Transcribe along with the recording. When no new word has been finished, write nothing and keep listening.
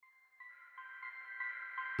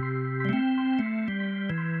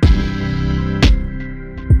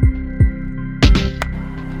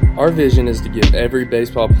Our vision is to give every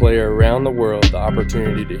baseball player around the world the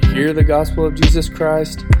opportunity to hear the gospel of Jesus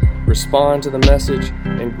Christ, respond to the message,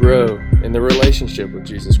 and grow in the relationship with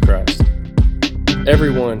Jesus Christ.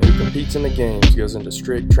 Everyone who competes in the games goes into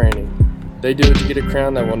strict training. They do it to get a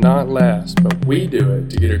crown that will not last, but we do it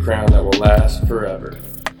to get a crown that will last forever.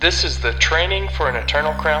 This is the Training for an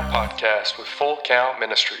Eternal Crown podcast with Full Count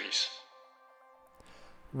Ministries.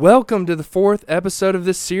 Welcome to the fourth episode of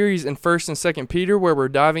this series in 1st and 2nd Peter, where we're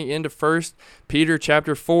diving into 1 Peter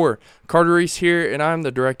chapter 4. Carter Reese here, and I'm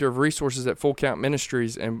the Director of Resources at Full Count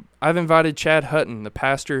Ministries, and I've invited Chad Hutton, the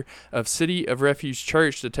pastor of City of Refuge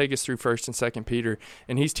Church, to take us through 1st and 2nd Peter,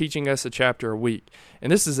 and he's teaching us a chapter a week. And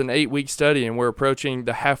this is an 8-week study, and we're approaching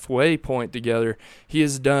the halfway point together. He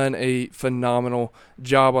has done a phenomenal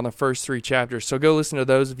job on the first 3 chapters, so go listen to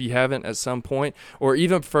those if you haven't at some point, or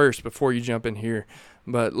even first before you jump in here.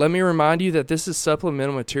 But let me remind you that this is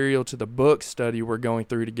supplemental material to the book study we're going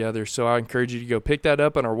through together, so I encourage you to go pick that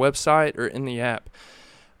up on our website or in the app.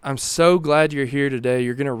 I'm so glad you're here today.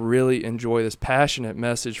 You're going to really enjoy this passionate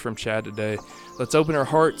message from Chad today. Let's open our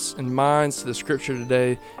hearts and minds to the scripture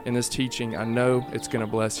today in this teaching. I know it's going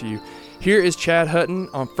to bless you. Here is Chad Hutton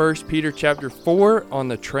on 1 Peter chapter 4 on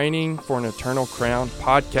the Training for an Eternal Crown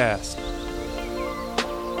podcast.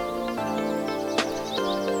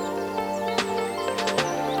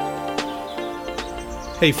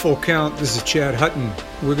 Hey, Full Count, this is Chad Hutton.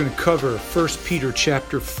 We're going to cover 1 Peter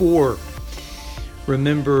chapter 4.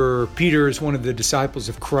 Remember, Peter is one of the disciples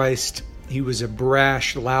of Christ. He was a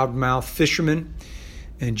brash, loudmouth fisherman,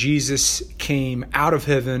 and Jesus came out of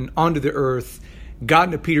heaven onto the earth, got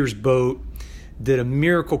into Peter's boat, did a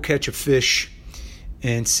miracle catch of fish,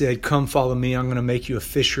 and said, "Come follow me, I'm going to make you a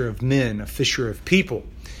fisher of men, a fisher of people."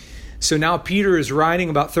 So now Peter is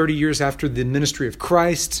writing about 30 years after the ministry of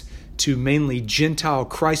Christ to mainly Gentile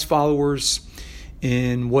Christ followers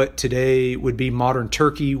in what today would be modern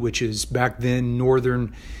Turkey, which is back then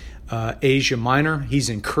northern Asia Minor. He's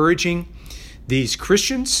encouraging these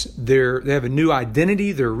Christians. They have a new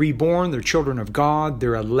identity. They're reborn. They're children of God.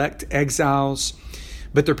 They're elect exiles,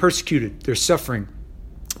 but they're persecuted. They're suffering.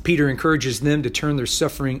 Peter encourages them to turn their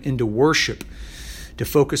suffering into worship, to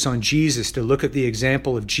focus on Jesus, to look at the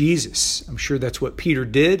example of Jesus. I'm sure that's what Peter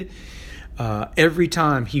did. Every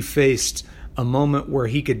time he faced a moment where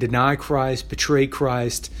he could deny Christ, betray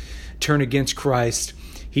Christ, turn against Christ,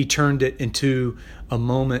 he turned it into a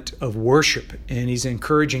moment of worship, and he's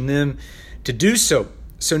encouraging them to do so.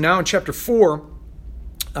 So now in chapter 4,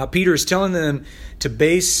 Peter is telling them to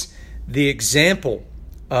base the example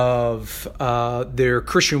of their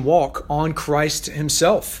Christian walk on Christ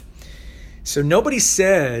himself. So nobody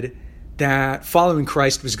said that following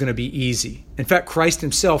Christ was going to be easy. In fact, Christ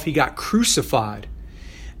himself, he got crucified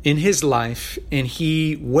in his life, and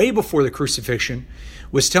he, way before the crucifixion,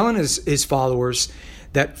 was telling his followers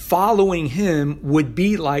that following him would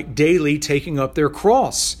be like daily taking up their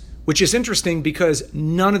cross, which is interesting because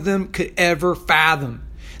none of them could ever fathom.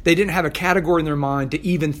 They didn't have a category in their mind to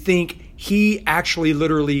even think he actually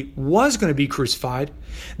literally was going to be crucified.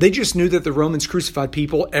 They just knew that the Romans crucified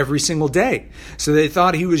people every single day. So they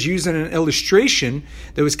thought he was using an illustration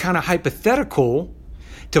that was kind of hypothetical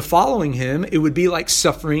to following him. It would be like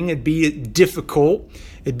suffering. It'd be difficult.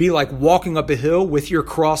 It'd be like walking up a hill with your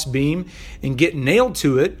crossbeam and getting nailed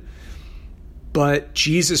to it. But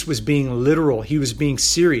Jesus was being literal. He was being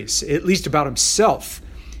serious, at least about himself.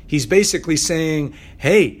 He's basically saying,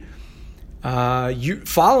 hey, you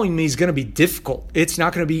following me is going to be difficult. It's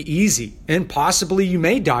not going to be easy, and possibly you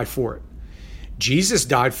may die for it. Jesus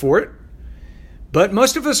died for it, but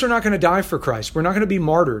most of us are not going to die for Christ. We're not going to be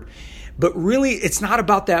martyred. But really, it's not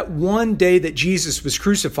about that one day that Jesus was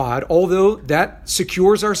crucified, although that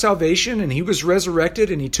secures our salvation, and he was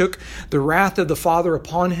resurrected, and he took the wrath of the Father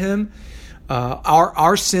upon him,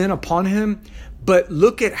 our sin upon him. But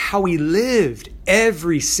look at how he lived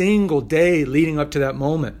every single day leading up to that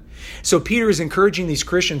moment. So Peter is encouraging these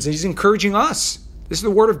Christians, and he's encouraging us. This is the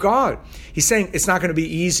word of God. He's saying it's not going to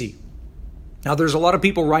be easy. Now, there's a lot of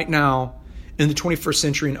people right now in the 21st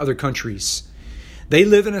century in other countries. They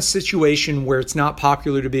live in a situation where it's not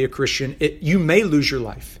popular to be a Christian. You may lose your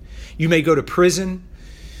life. You may go to prison.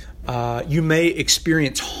 You may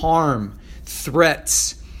experience harm,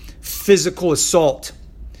 threats, physical assault.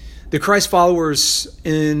 The Christ followers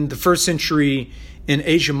in the first century in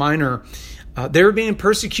Asia Minor, they were being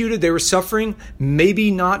persecuted. They were suffering, maybe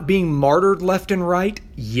not being martyred left and right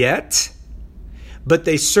yet, but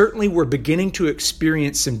they certainly were beginning to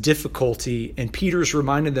experience some difficulty. And Peter's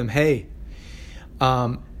reminded them, hey,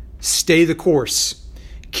 stay the course.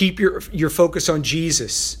 Keep your focus on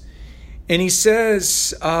Jesus. And he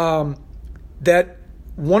says that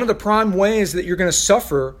one of the prime ways that you're going to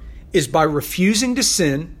suffer is by refusing to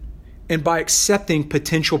sin and by accepting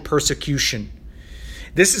potential persecution.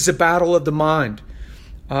 This is a battle of the mind.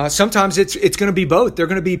 Sometimes it's going to be both. They're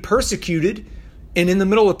going to be persecuted, and in the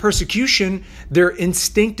middle of persecution, their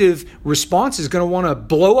instinctive response is going to want to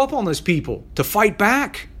blow up on those people, to fight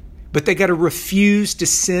back. But they got to refuse to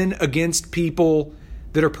sin against people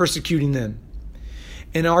that are persecuting them.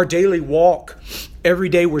 In our daily walk, every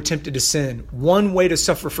day we're tempted to sin. One way to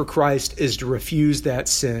suffer for Christ is to refuse that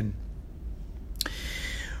sin.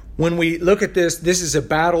 When we look at this is a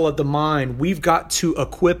battle of the mind. We've got to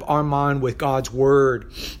equip our mind with God's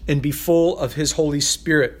word and be full of his Holy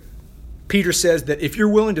Spirit. Peter says that if you're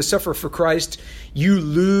willing to suffer for Christ, you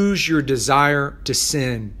lose your desire to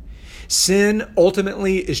sin. Sin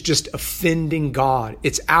ultimately is just offending God.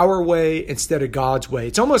 It's our way instead of God's way.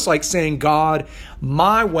 It's almost like saying, God,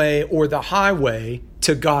 my way or the highway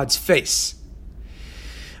to God's face.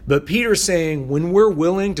 But Peter's saying when we're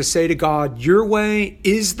willing to say to God, your way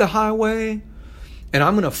is the highway, and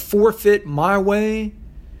I'm going to forfeit my way,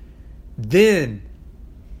 then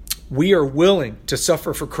we are willing to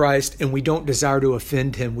suffer for Christ and we don't desire to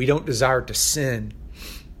offend him. We don't desire to sin.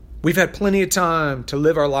 We've had plenty of time to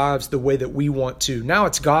live our lives the way that we want to. Now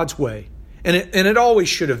it's God's way, and it always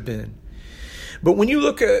should have been. But when you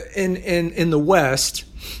look at in the West,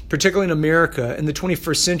 particularly in America in the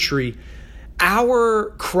 21st century,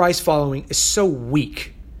 our Christ following is so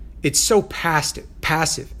weak. It's so passive.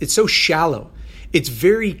 It's so shallow. It's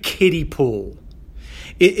very kiddie pool.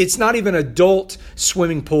 It's not even adult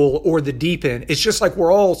swimming pool or the deep end. It's just like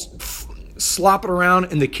we're all slopping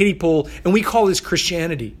around in the kiddie pool, and we call this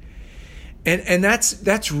Christianity. And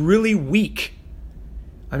that's really weak.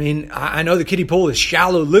 I mean, I know the kiddie pool is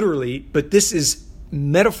shallow literally, but this is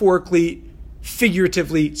metaphorically,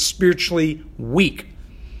 figuratively, spiritually weak.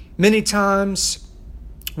 Many times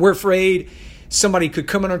we're afraid somebody could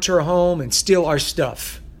come into our home and steal our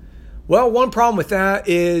stuff. Well, one problem with that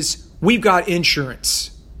is we've got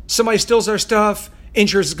insurance. Somebody steals our stuff,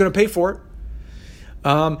 insurance is going to pay for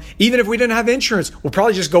it. Even if we didn't have insurance, we'll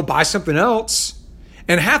probably just go buy something else.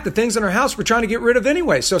 And half the things in our house we're trying to get rid of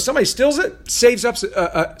anyway. So if somebody steals it, saves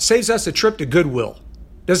us a trip to Goodwill.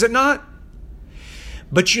 Does it not?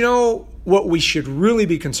 But you know what we should really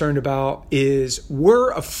be concerned about is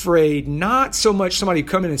we're afraid not so much somebody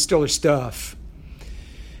come in and steal our stuff,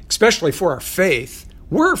 especially for our faith.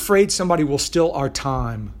 We're afraid somebody will steal our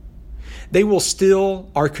time. They will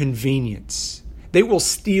steal our convenience. They will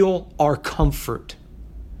steal our comfort.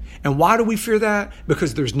 And why do we fear that?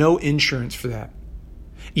 Because there's no insurance for that.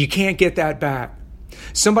 You can't get that back.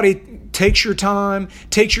 Somebody takes your time,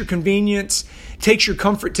 takes your convenience, takes your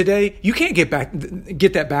comfort today. You can't get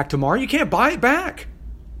that back tomorrow. You can't buy it back.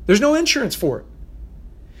 There's no insurance for it.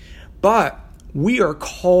 But we are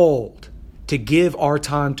called to give our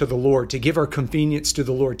time to the Lord, to give our convenience to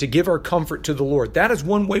the Lord, to give our comfort to the Lord. That is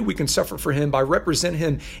one way we can suffer for him, by representing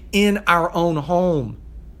him in our own home.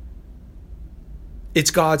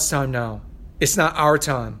 It's God's time now. It's not our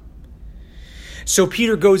time. So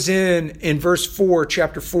Peter goes in verse 4,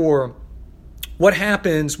 chapter 4. What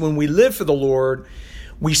happens when we live for the Lord?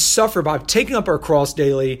 We suffer by taking up our cross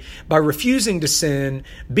daily, by refusing to sin,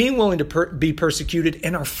 being willing to be persecuted,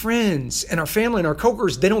 and our friends and our family and our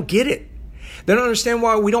coworkers, they don't get it. They don't understand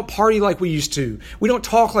why we don't party like we used to. We don't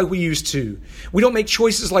talk like we used to. We don't make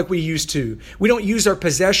choices like we used to. We don't use our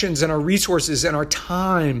possessions and our resources and our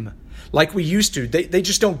time like we used to. They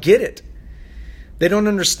just don't get it. They don't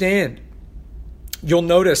understand. You'll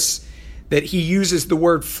notice that he uses the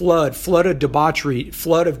word flood of debauchery,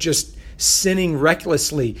 flood of just sinning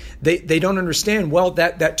recklessly. They don't understand. Well,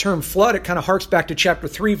 that term flood, it kind of harks back to chapter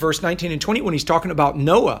 3, verse 19 and 20 when he's talking about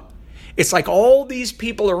Noah. It's like all these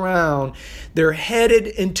people around, they're headed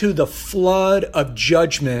into the flood of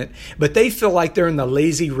judgment, but they feel like they're in the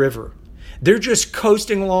lazy river. They're just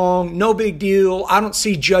coasting along, no big deal. I don't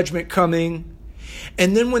see judgment coming.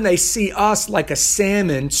 And then when they see us like a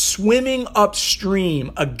salmon swimming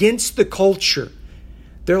upstream against the culture,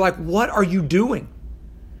 they're like, what are you doing?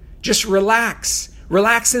 Just relax.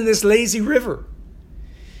 Relax in this lazy river.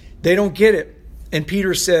 They don't get it. And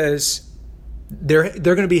Peter says they're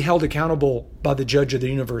going to be held accountable by the judge of the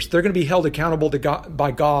universe. They're going to be held accountable to God,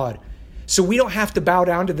 by God. So we don't have to bow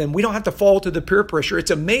down to them. We don't have to fall to the peer pressure.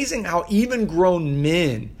 It's amazing how even grown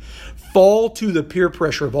men fall to the peer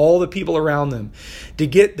pressure of all the people around them to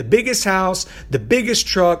get the biggest house, the biggest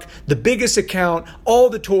truck, the biggest account, all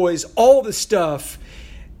the toys, all the stuff.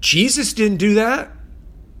 Jesus didn't do that.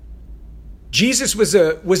 Jesus was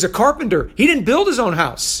a carpenter. He didn't build his own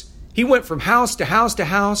house. He went from house to house to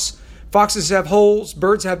house. Foxes have holes,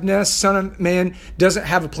 birds have nests, Son of Man doesn't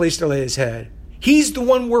have a place to lay his head. He's the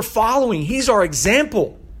one we're following. He's our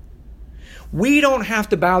example. We don't have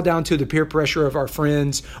to bow down to the peer pressure of our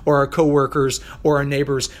friends or our coworkers or our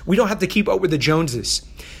neighbors. We don't have to keep up with the Joneses.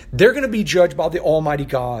 They're going to be judged by the Almighty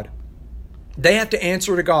God. They have to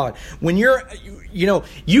answer to God. When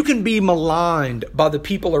you can be maligned by the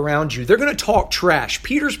people around you. They're going to talk trash.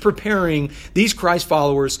 Peter's preparing these Christ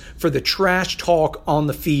followers for the trash talk on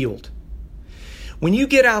the field. When you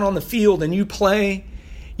get out on the field and you play,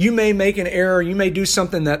 you may make an error. You may do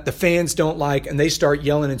something that the fans don't like, and they start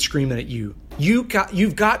yelling and screaming at you. You've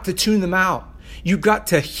got to tune them out. You've got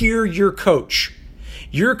to hear your coach.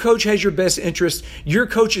 Your coach has your best interest. Your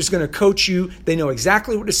coach is going to coach you. They know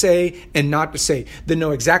exactly what to say and not to say. They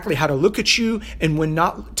know exactly how to look at you and when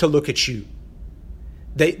not to look at you.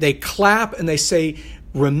 They clap and they say,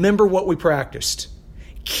 remember what we practiced.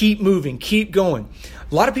 Keep moving. Keep going.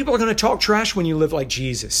 A lot of people are going to talk trash when you live like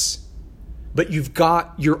Jesus. But you've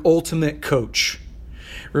got your ultimate coach.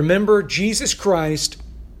 Remember, Jesus Christ,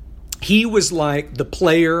 he was like the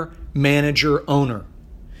player, manager, owner.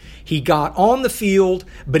 He got on the field,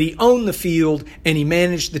 but he owned the field and he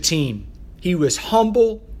managed the team. He was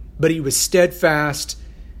humble, but he was steadfast,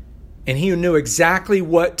 and he knew exactly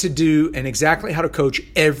what to do and exactly how to coach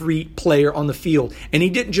every player on the field. And he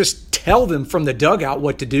didn't just tell them from the dugout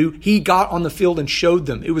what to do. He got on the field and showed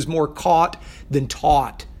them. It was more caught than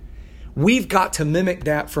taught. We've got to mimic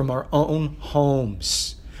that from our own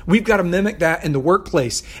homes. We've got to mimic that in the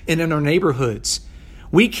workplace and in our neighborhoods.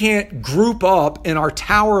 We can't group up in our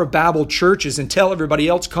Tower of Babel churches and tell everybody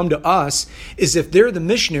else come to us as if they're the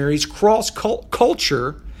missionaries cross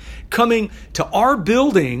culture coming to our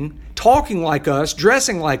building, talking like us,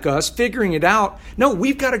 dressing like us, figuring it out. No,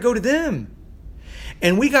 we've got to go to them.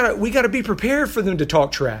 And we got to be prepared for them to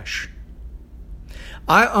talk trash.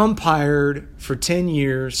 I umpired for 10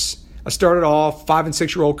 years. I started off 5 and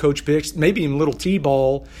 6 year old coach picks, maybe even little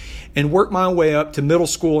T-ball, and worked my way up to middle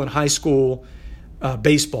school and high school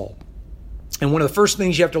baseball. And one of the first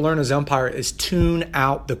things you have to learn as umpire is tune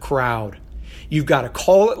out the crowd. You've got to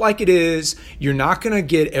call it like it is. You're not going to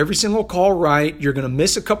get every single call right. You're going to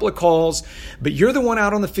miss a couple of calls, but you're the one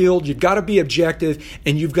out on the field. You've got to be objective,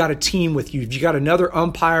 and you've got a team with you. You've got another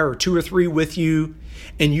umpire or 2 or 3 with you,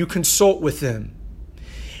 and you consult with them.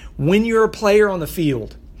 When you're a player on the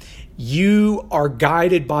field, you are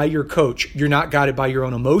guided by your coach. You're not guided by your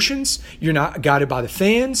own emotions. You're not guided by the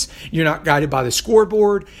fans. You're not guided by the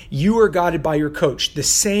scoreboard. You are guided by your coach. The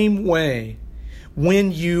same way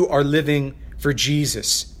when you are living for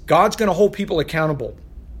Jesus. God's going to hold people accountable.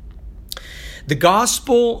 The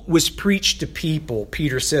gospel was preached to people,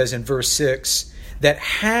 Peter says in verse 6, that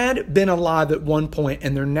had been alive at one point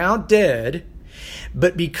and they're now dead.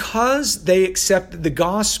 But because they accepted the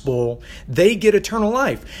gospel, they get eternal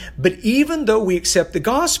life. But even though we accept the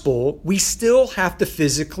gospel, we still have to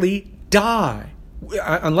physically die.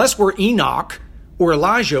 Unless we're Enoch or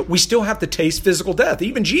Elijah, we still have to taste physical death.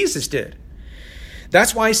 Even Jesus did.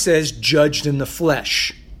 That's why he says, judged in the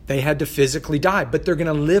flesh. They had to physically die, but they're going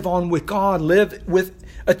to live on with God, live with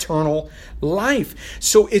eternal life.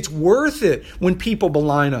 So it's worth it when people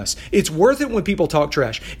malign us. It's worth it when people talk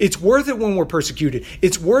trash. It's worth it when we're persecuted.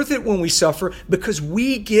 It's worth it when we suffer, because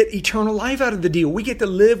we get eternal life out of the deal. We get to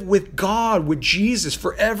live with God, with Jesus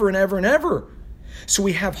forever and ever and ever. So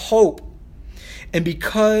we have hope. And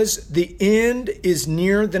because the end is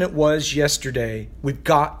nearer than it was yesterday, we've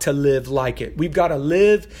got to live like it. We've got to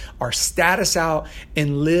live our status out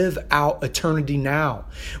and live out eternity now.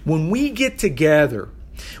 When we get together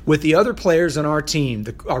with the other players on our team,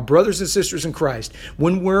 our brothers and sisters in Christ,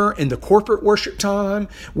 when we're in the corporate worship time,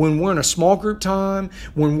 when we're in a small group time,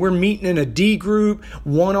 when we're meeting in a D group,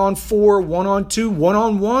 1-on-4, 1-on-2,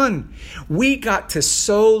 1-on-1, we got to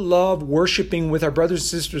so love worshiping with our brothers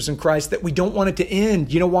and sisters in Christ that we don't want it to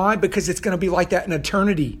end. You know why? Because it's going to be like that in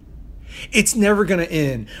eternity. It's never going to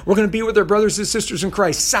end. We're going to be with our brothers and sisters in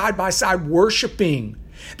Christ side by side worshiping.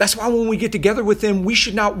 That's why when we get together with them, we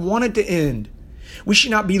should not want it to end. We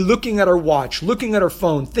should not be looking at our watch, looking at our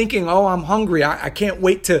phone, thinking, oh, I'm hungry. I can't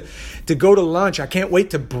wait to go to lunch. I can't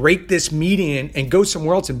wait to break this meeting and go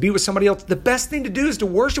somewhere else and be with somebody else. The best thing to do is to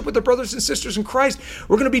worship with our brothers and sisters in Christ.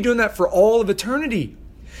 We're going to be doing that for all of eternity.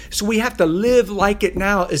 So we have to live like it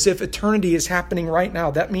now, as if eternity is happening right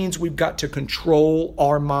now. That means we've got to control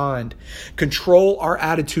our mind, control our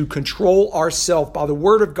attitude, control ourselves by the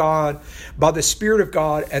Word of God, by the Spirit of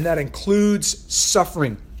God, and that includes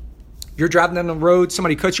suffering. You're driving down the road,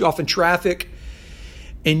 somebody cuts you off in traffic,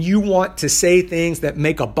 and you want to say things that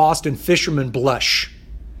make a Boston fisherman blush.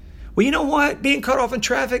 Well, you know what? Being cut off in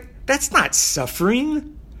traffic, that's not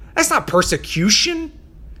suffering. That's not persecution.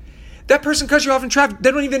 That person cuts you off in traffic.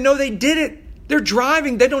 They don't even know they did it. They're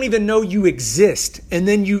driving. They don't even know you exist. And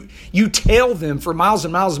then you tail them for miles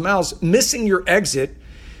and miles and miles, missing your exit,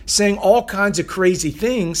 saying all kinds of crazy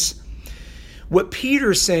things. What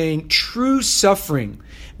Peter's saying, true suffering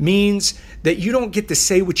means that you don't get to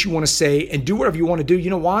say what you want to say and do whatever you want to do. You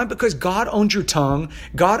know why? Because God owns your tongue.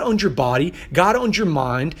 God owns your body. God owns your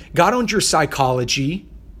mind. God owns your psychology.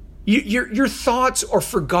 Your thoughts are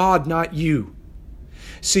for God, not you.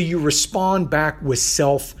 So you respond back with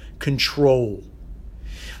self-control.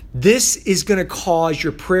 This is going to cause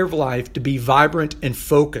your prayer life to be vibrant and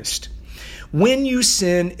focused. When you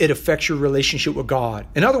sin, it affects your relationship with God.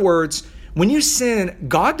 In other words, when you sin,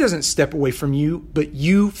 God doesn't step away from you, but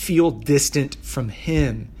you feel distant from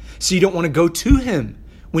Him. So you don't want to go to Him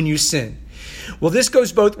when you sin. Well, this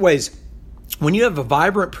goes both ways. When you have a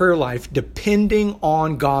vibrant prayer life, depending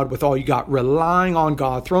on God with all you got, relying on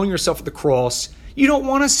God, throwing yourself at the cross, you don't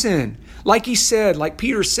want to sin. Like he said, like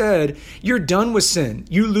Peter said, you're done with sin.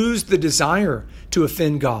 You lose the desire to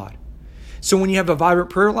offend God. So when you have a vibrant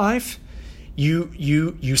prayer life,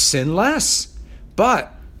 you sin less.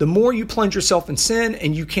 But the more you plunge yourself in sin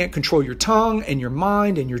and you can't control your tongue and your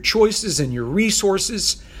mind and your choices and your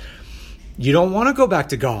resources, you don't want to go back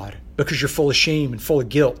to God because you're full of shame and full of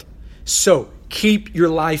guilt. So keep your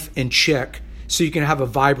life in check so you can have a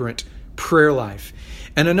vibrant prayer life.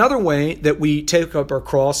 And another way that we take up our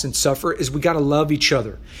cross and suffer is we got to love each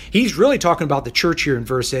other. He's really talking about the church here in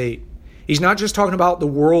verse 8. He's not just talking about the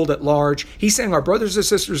world at large. He's saying our brothers and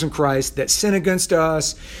sisters in Christ that sin against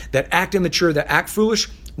us, that act immature, that act foolish.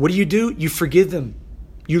 What do? You forgive them.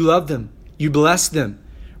 You love them. You bless them.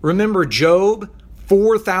 Remember Job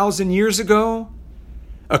 4,000 years ago?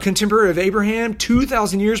 A contemporary of Abraham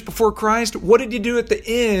 2,000 years before Christ? What did he do at the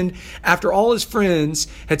end after all his friends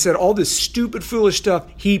had said all this stupid, foolish stuff?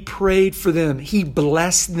 He prayed for them. He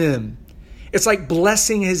blessed them. It's like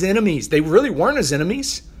blessing his enemies. They really weren't his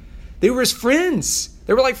enemies. They were his friends.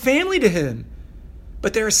 They were like family to him.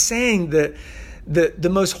 But they're saying that the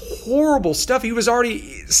most horrible stuff. He was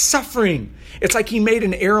already suffering. It's like he made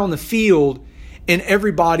an error on the field and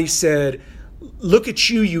everybody said, "Look at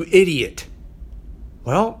you, you idiot."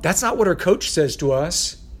 Well, that's not what our coach says to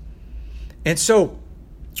us. And so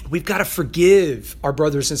we've got to forgive our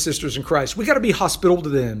brothers and sisters in Christ. We've got to be hospitable to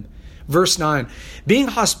them. Verse 9, being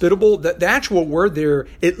hospitable, the actual word there,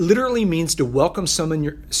 it literally means to welcome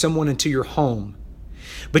someone into your home.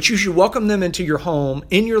 But you should welcome them into your home,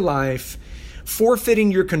 in your life,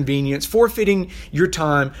 forfeiting your convenience, forfeiting your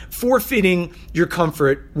time, forfeiting your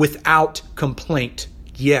comfort without complaint.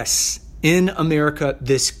 Yes, in America,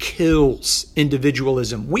 this kills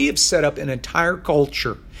individualism. We have set up an entire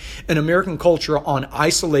culture, an American culture on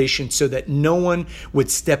isolation so that no one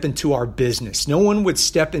would step into our business. No one would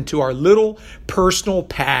step into our little personal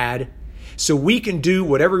pad so we can do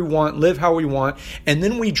whatever we want, live how we want, and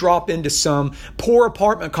then we drop into some poor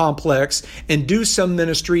apartment complex and do some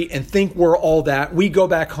ministry and think we're all that. We go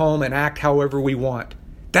back home and act however we want.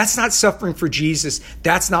 That's not suffering for Jesus.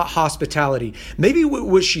 That's not hospitality. Maybe what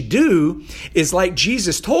we should do is, like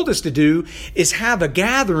Jesus told us to do, is have a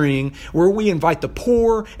gathering where we invite the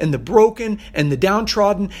poor and the broken and the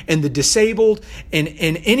downtrodden and the disabled and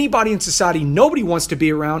anybody in society nobody wants to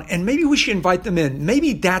be around, and maybe we should invite them in.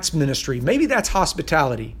 Maybe that's ministry. Maybe that's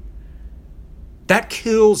hospitality. That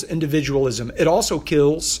kills individualism. It also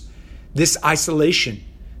kills this isolation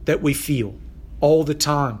that we feel all the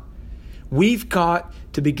time. We've got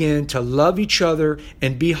to begin to love each other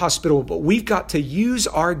and be hospitable, but we've got to use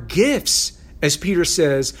our gifts, as Peter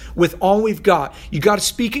says, with all we've got. You got a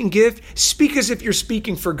speaking gift, speak as if you're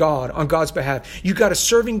speaking for God on God's behalf. You got a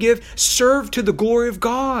serving gift, serve to the glory of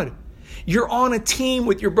God. You're on a team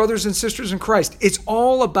with your brothers and sisters in Christ. It's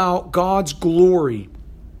all about God's glory.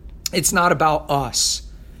 It's not about us.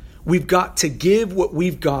 We've got to give what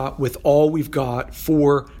we've got with all we've got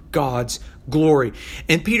for God's glory.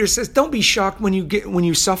 And Peter says, don't be shocked when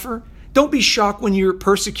you suffer. Don't be shocked when you're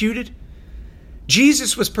persecuted.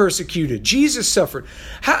 Jesus was persecuted. Jesus suffered.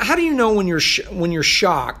 How do you know when you're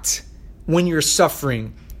shocked, when you're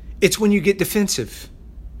suffering? It's when you get defensive.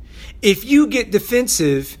 If you get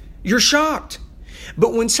defensive, you're shocked.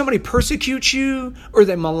 But when somebody persecutes you, or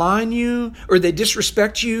they malign you, or they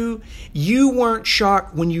disrespect you, you weren't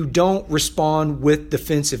shocked when you don't respond with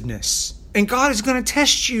defensiveness. And God is going to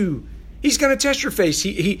test you. He's going to test your faith.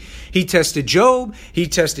 He tested Job. He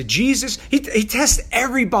tested Jesus. He tests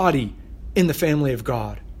everybody in the family of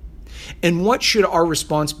God. And what should our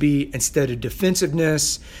response be instead of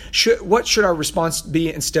defensiveness? What should our response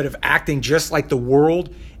be instead of acting just like the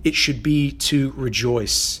world? It should be to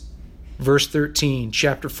rejoice. Verse 13,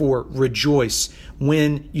 chapter 4, rejoice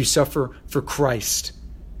when you suffer for Christ.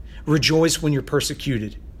 Rejoice when you're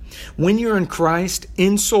persecuted. When you're in Christ,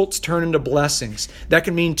 insults turn into blessings. That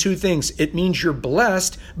can mean two things. It means you're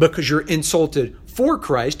blessed because you're insulted for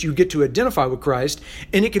Christ. You get to identify with Christ.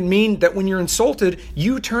 And it can mean that when you're insulted,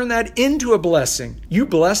 you turn that into a blessing. You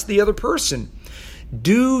bless the other person.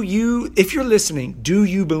 If you're listening, do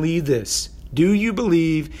you believe this? Do you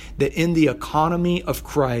believe that in the economy of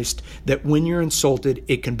Christ, that when you're insulted,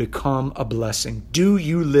 it can become a blessing? Do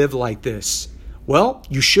you live like this? Well,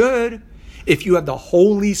 you should, if you have the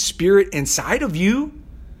Holy Spirit inside of you.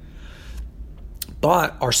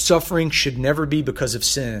 But our suffering should never be because of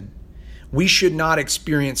sin. We should not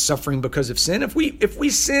experience suffering because of sin. If we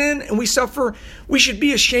sin and we suffer, we should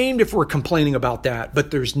be ashamed if we're complaining about that.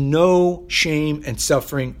 But there's no shame and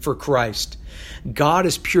suffering for Christ. God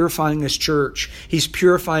is purifying His church. He's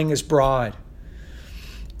purifying His bride.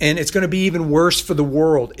 And it's going to be even worse for the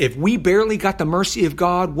world. If we barely got the mercy of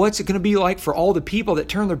God, what's it going to be like for all the people that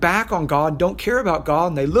turn their back on God, don't care about God,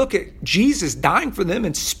 and they look at Jesus dying for them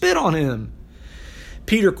and spit on Him?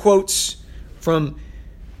 Peter quotes from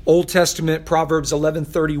Old Testament, Proverbs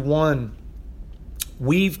 11:31.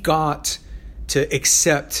 We've got to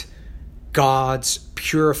accept God's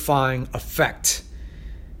purifying effect.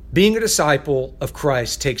 Being a disciple of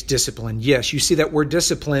Christ takes discipline. Yes, you see that word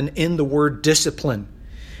discipline in the word discipline.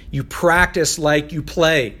 You practice like you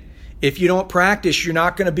play. If you don't practice, you're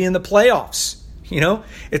not going to be in the playoffs.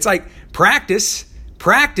 It's like practice.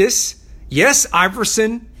 Yes,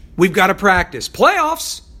 Iverson, we've got to practice.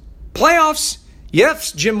 Playoffs.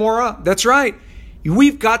 Yes, Jim Mora, that's right.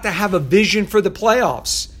 We've got to have a vision for the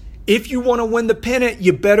playoffs. If you want to win the pennant,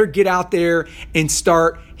 you better get out there and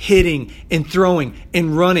start hitting and throwing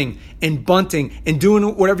and running and bunting and doing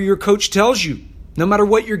whatever your coach tells you, no matter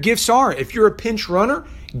what your gifts are. If you're a pinch runner,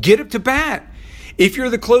 get up to bat. If you're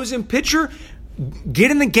the closing pitcher,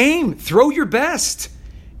 get in the game. Throw your best.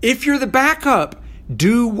 If you're the backup,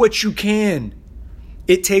 do what you can.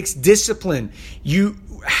 It takes discipline.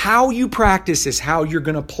 How you practice is how you're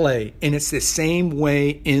going to play. And it's the same way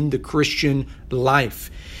in the Christian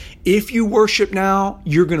life. If you worship now,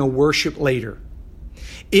 you're going to worship later.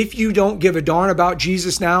 If you don't give a darn about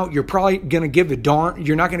Jesus now, you're probably going to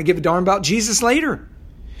you're not going to give a darn about Jesus later.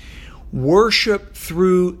 Worship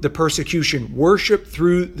through the persecution. Worship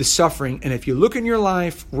through the suffering. And if you look in your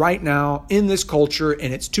life right now in this culture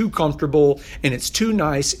and it's too comfortable and it's too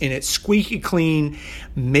nice and it's squeaky clean,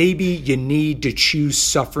 maybe you need to choose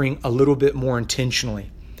suffering a little bit more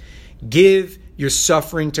intentionally. Give your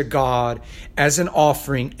suffering to God as an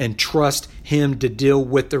offering and trust Him to deal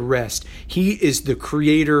with the rest. He is the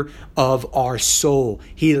creator of our soul.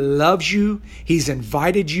 He loves you. He's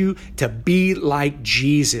invited you to be like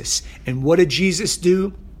Jesus. And what did Jesus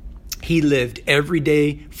do? He lived every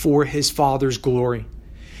day for His Father's glory.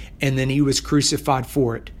 And then He was crucified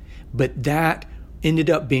for it. But that ended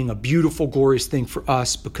up being a beautiful, glorious thing for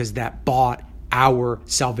us because that bought our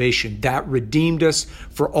salvation. That redeemed us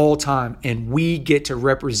for all time. And we get to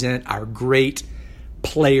represent our great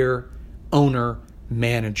player, owner,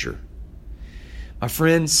 manager. My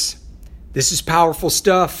friends, this is powerful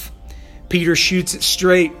stuff. Peter shoots it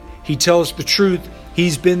straight. He tells the truth.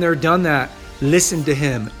 He's been there, done that. Listen to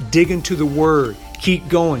him. Dig into the Word. Keep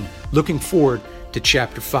going. Looking forward to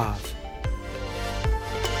chapter 5.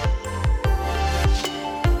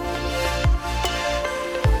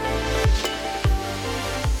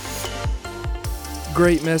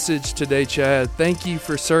 Great message today, Chad. Thank you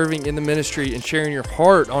for serving in the ministry and sharing your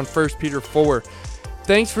heart on 1 Peter 4.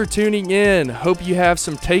 Thanks for tuning in. Hope you have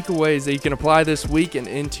some takeaways that you can apply this week and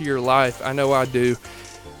into your life. I know I do.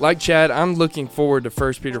 Like Chad, I'm looking forward to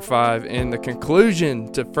 1 Peter 5 and the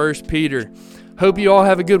conclusion to 1 Peter. Hope you all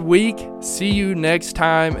have a good week. See you next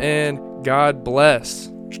time, and God bless.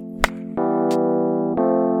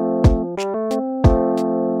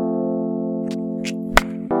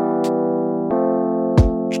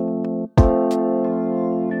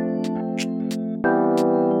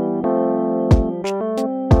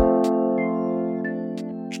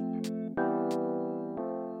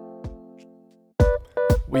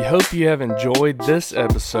 We hope you have enjoyed this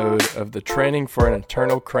episode of the Training for an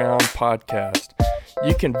Eternal Crown podcast.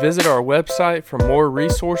 You can visit our website for more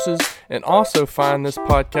resources and also find this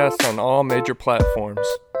podcast on all major platforms.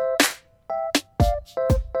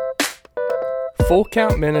 Full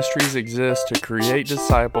Count Ministries exists to create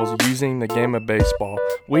disciples using the game of baseball.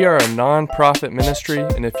 We are a non-profit ministry,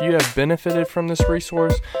 and if you have benefited from this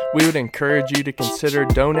resource, we would encourage you to consider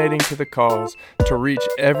donating to the cause to reach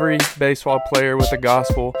every baseball player with the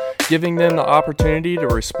gospel, giving them the opportunity to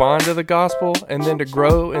respond to the gospel and then to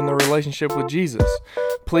grow in the relationship with Jesus.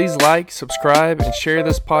 Please like, subscribe, and share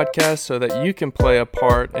this podcast so that you can play a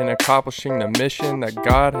part in accomplishing the mission that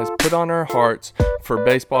God has put on our hearts for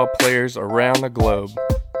baseball players around the globe.